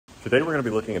Today we're going to be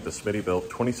looking at the Smittybilt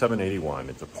 2781.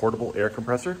 It's a portable air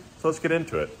compressor, so let's get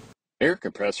into it. Air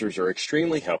compressors are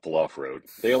extremely helpful off-road.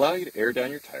 They allow you to air down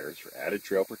your tires for added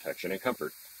trail protection and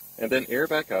comfort, and then air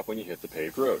back up when you hit the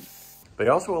paved road. They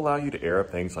also allow you to air up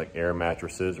things like air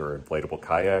mattresses or inflatable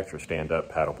kayaks or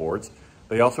stand-up paddle boards.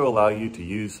 They also allow you to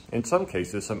use, in some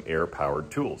cases, some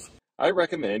air-powered tools. I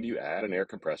recommend you add an air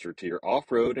compressor to your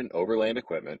off-road and overland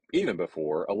equipment even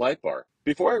before a light bar.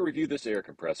 Before I review this air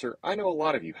compressor, I know a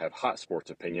lot of you have hot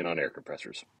sports opinion on air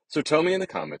compressors. So tell me in the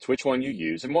comments which one you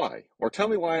use and why, or tell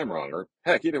me why I'm wrong, or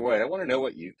heck, either way, I want to know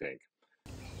what you think.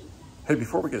 Hey,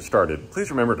 before we get started, please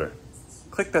remember to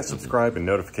click that subscribe and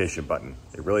notification button.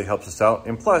 It really helps us out,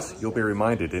 and plus, you'll be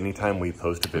reminded anytime we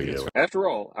post a video. After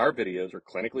all, our videos are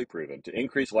clinically proven to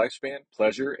increase lifespan,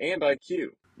 pleasure, and IQ.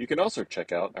 You can also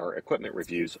check out our equipment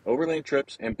reviews, overland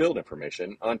trips, and build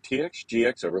information on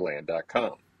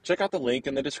txgxoverland.com. Check out the link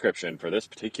in the description for this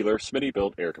particular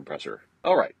Smittybilt air compressor.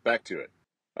 Alright, back to it.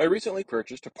 I recently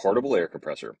purchased a portable air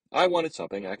compressor. I wanted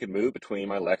something I could move between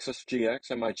my Lexus GX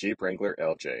and my Jeep Wrangler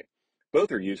LJ.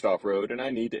 Both are used off-road and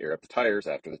I need to air up the tires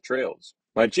after the trails.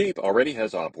 My Jeep already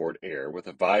has onboard air with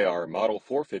a Viair Model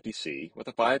 450C with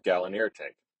a 5-gallon air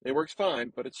tank. It works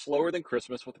fine, but it's slower than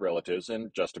Christmas with relatives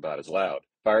and just about as loud.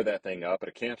 Fire that thing up at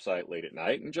a campsite late at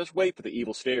night and just wait for the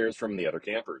evil stares from the other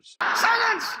campers.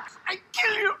 Silence! I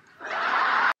kill you!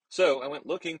 So I went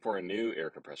looking for a new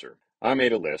air compressor. I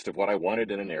made a list of what I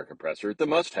wanted in an air compressor. The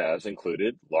must-haves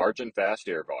included large and fast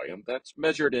air volume that's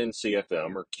measured in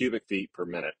CFM or cubic feet per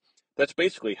minute. That's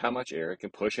basically how much air it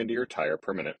can push into your tire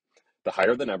per minute. The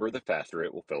higher the number, the faster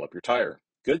it will fill up your tire.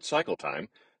 Good cycle time.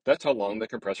 That's how long the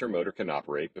compressor motor can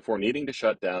operate before needing to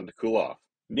shut down to cool off.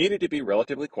 Needed to be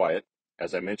relatively quiet.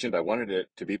 As I mentioned, I wanted it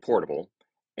to be portable,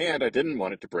 and I didn't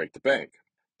want it to break the bank.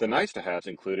 The nice-to-haves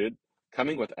included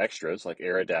coming with extras like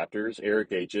air adapters, air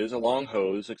gauges, a long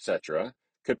hose, etc.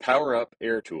 Could power up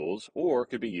air tools, or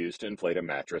could be used to inflate a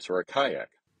mattress or a kayak.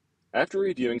 After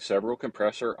reviewing several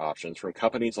compressor options from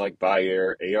companies like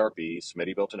Viair, ARB,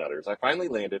 Smittybilt, and others, I finally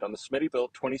landed on the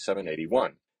Smittybilt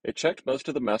 2781. It checked most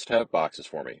of the must-have boxes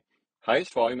for me.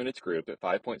 Highest volume in its group at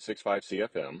 5.65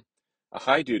 CFM, a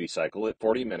high duty cycle at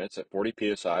 40 minutes at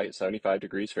 40 psi at 75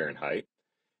 degrees Fahrenheit.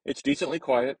 It's decently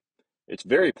quiet. It's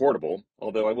very portable,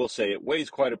 although I will say it weighs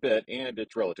quite a bit and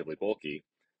it's relatively bulky.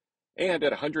 And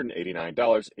at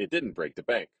 $189, it didn't break the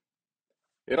bank.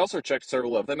 It also checked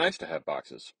several of the nice-to-have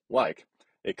boxes, like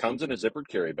it comes in a zippered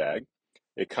carry bag,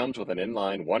 it comes with an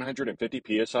inline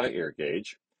 150 psi air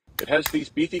gauge, it has these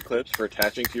beefy clips for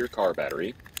attaching to your car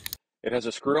battery, it has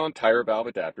a screw-on tire valve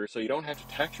adapter so you don't have to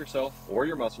tax yourself or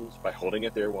your muscles by holding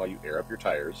it there while you air up your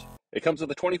tires. It comes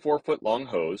with a 24-foot long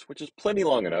hose, which is plenty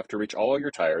long enough to reach all your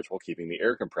tires while keeping the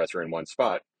air compressor in one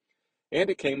spot,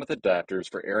 and it came with adapters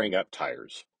for airing up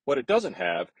tires. What it doesn't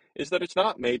have is that it's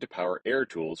not made to power air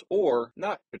tools or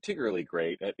not particularly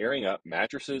great at airing up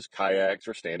mattresses, kayaks,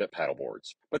 or stand-up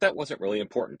paddleboards. But that wasn't really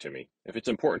important to me. If it's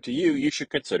important to you, you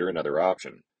should consider another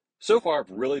option. So far,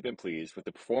 I've really been pleased with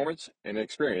the performance and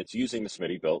experience using the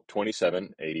Smittybilt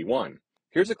 2781.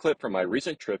 Here's a clip from my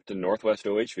recent trip to Northwest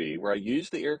OHV where I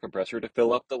used the air compressor to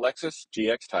fill up the Lexus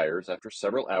GX tires after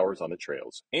several hours on the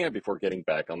trails and before getting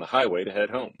back on the highway to head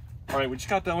home. All right, we just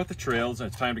got done with the trails and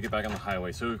it's time to get back on the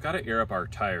highway. So we've got to air up our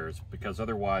tires because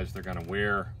otherwise they're going to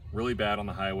wear really bad on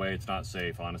the highway. It's not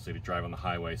safe, honestly, to drive on the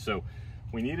highway. So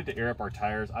we needed to air up our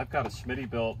tires. I've got a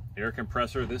Smittybilt air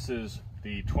compressor. This is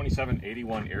the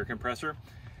 2781 air compressor.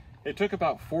 It took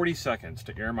about 40 seconds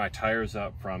to air my tires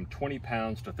up from 20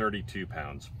 pounds to 32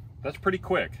 pounds. That's pretty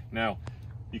quick. Now,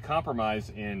 you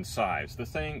compromise in size. The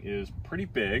thing is pretty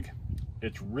big,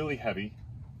 it's really heavy,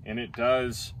 and it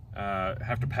does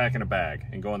have to pack in a bag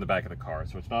and go in the back of the car,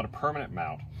 so it's not a permanent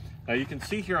mount. Now you can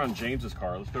see here on James's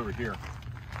car, let's go over here,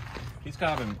 he's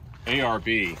got an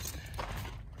ARB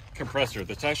compressor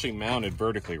that's actually mounted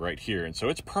vertically right here, and so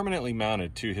it's permanently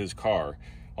mounted to his car.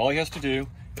 All he has to do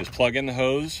is plug in the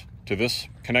hose to this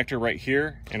connector right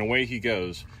here, and away he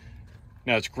goes.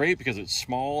 Now it's great because it's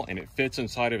small and it fits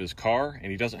inside of his car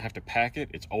and he doesn't have to pack it.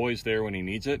 It's always there when he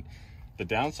needs it. The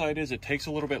downside is it takes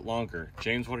a little bit longer.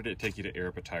 James, what did it take you to air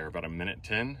up a tire? About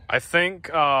 1:10? I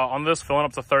think on this filling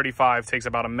up to 35 takes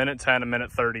about 1:10,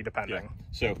 1:30 depending. Yeah.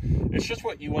 So it's just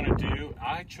what you want to do.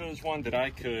 I chose one that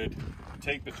I could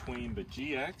take between the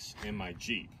GX and my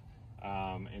Jeep.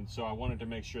 And so I wanted to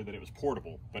make sure that it was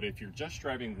portable. But if you're just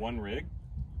driving one rig,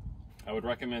 I would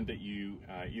recommend that you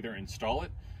either install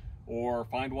it or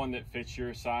find one that fits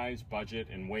your size, budget,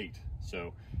 and weight.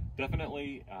 So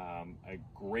definitely a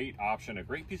great option, a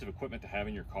great piece of equipment to have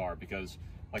in your car, because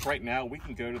Like right now, we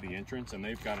can go to the entrance and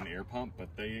they've got an air pump, but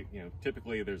they, you know,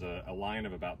 typically there's a line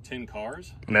of about 10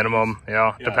 cars. Minimum,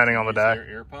 yeah, depending on the day. Their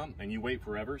air pump, and you wait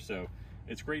forever, so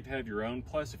it's great to have your own.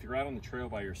 Plus, if you're out on the trail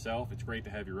by yourself, it's great to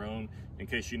have your own in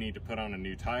case you need to put on a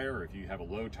new tire, or if you have a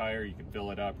low tire, you can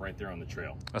fill it up right there on the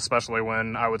trail. Especially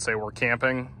when I would say we're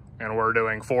camping and we're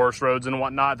doing forest roads and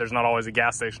whatnot, there's not always a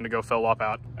gas station to go fill up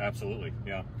at. Absolutely,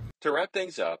 yeah. To wrap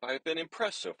things up, I've been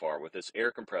impressed so far with this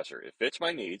air compressor. It fits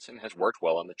my needs and has worked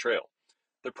well on the trail.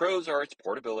 The pros are its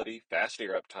portability, fast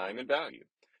air uptime, and value.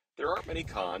 There aren't many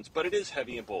cons, but it is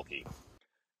heavy and bulky.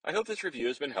 I hope this review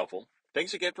has been helpful.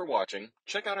 Thanks again for watching.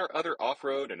 Check out our other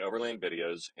off-road and overland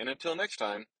videos, and until next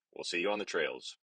time, we'll see you on the trails.